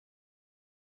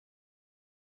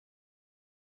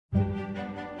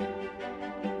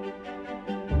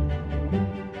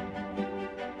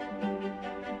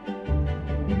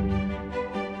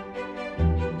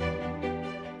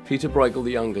Pieter Brueghel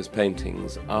the Younger's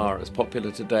paintings are as popular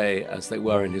today as they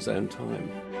were in his own time.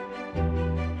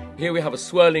 Here we have a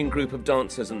swirling group of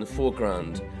dancers in the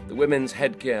foreground, the women's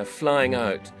headgear flying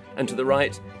out, and to the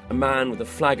right, a man with a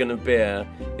flagon of beer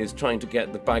is trying to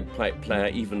get the bagpipe player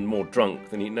even more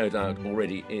drunk than he no doubt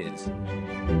already is.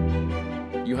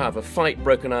 You have a fight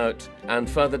broken out, and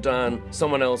further down,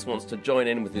 someone else wants to join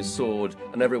in with his sword,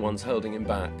 and everyone's holding him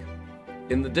back.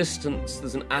 In the distance,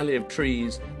 there's an alley of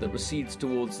trees that recedes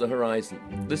towards the horizon.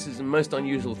 This is a most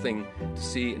unusual thing to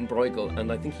see in Brueghel,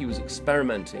 and I think he was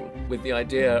experimenting with the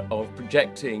idea of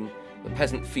projecting the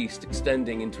peasant feast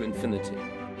extending into infinity.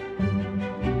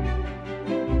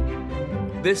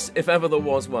 This, if ever there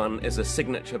was one, is a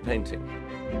signature painting.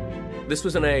 This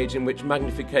was an age in which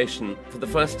magnification for the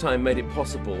first time made it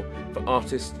possible for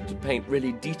artists to paint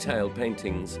really detailed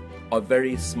paintings of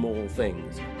very small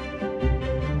things.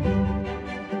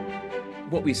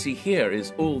 What we see here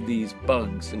is all these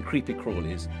bugs and creepy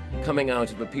crawlies coming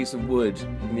out of a piece of wood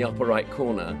in the upper right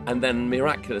corner and then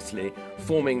miraculously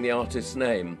forming the artist's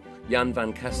name, Jan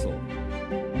van Kessel.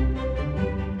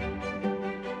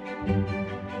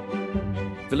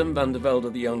 Willem van der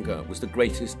Velde the Younger was the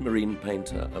greatest marine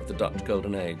painter of the Dutch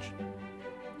Golden Age.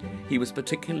 He was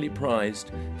particularly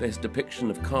prized for his depiction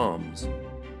of calms.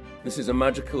 This is a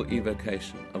magical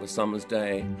evocation of a summer's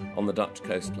day on the Dutch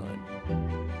coastline.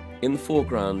 In the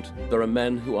foreground, there are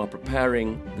men who are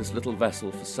preparing this little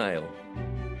vessel for sail.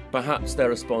 Perhaps they're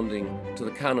responding to the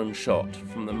cannon shot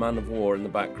from the man of war in the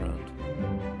background.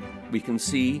 We can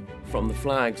see from the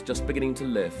flags just beginning to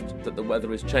lift that the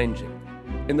weather is changing.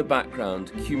 In the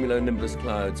background, cumulonimbus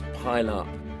clouds pile up.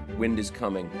 Wind is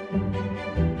coming.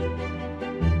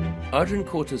 Adriaen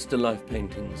Coorte's still life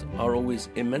paintings are always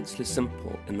immensely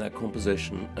simple in their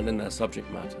composition and in their subject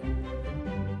matter.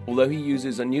 Although he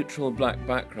uses a neutral black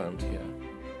background here,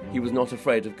 he was not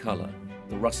afraid of colour,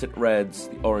 the russet reds,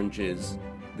 the oranges,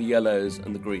 the yellows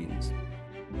and the greens.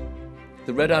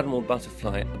 The red admiral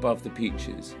butterfly above the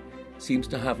peaches seems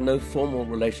to have no formal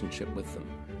relationship with them,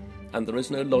 and there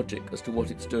is no logic as to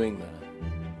what it's doing there,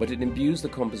 but it imbues the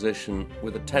composition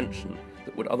with a tension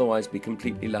that would otherwise be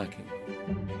completely lacking.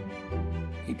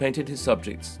 He painted his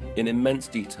subjects in immense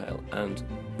detail and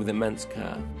with immense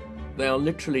care. They are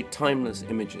literally timeless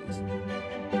images.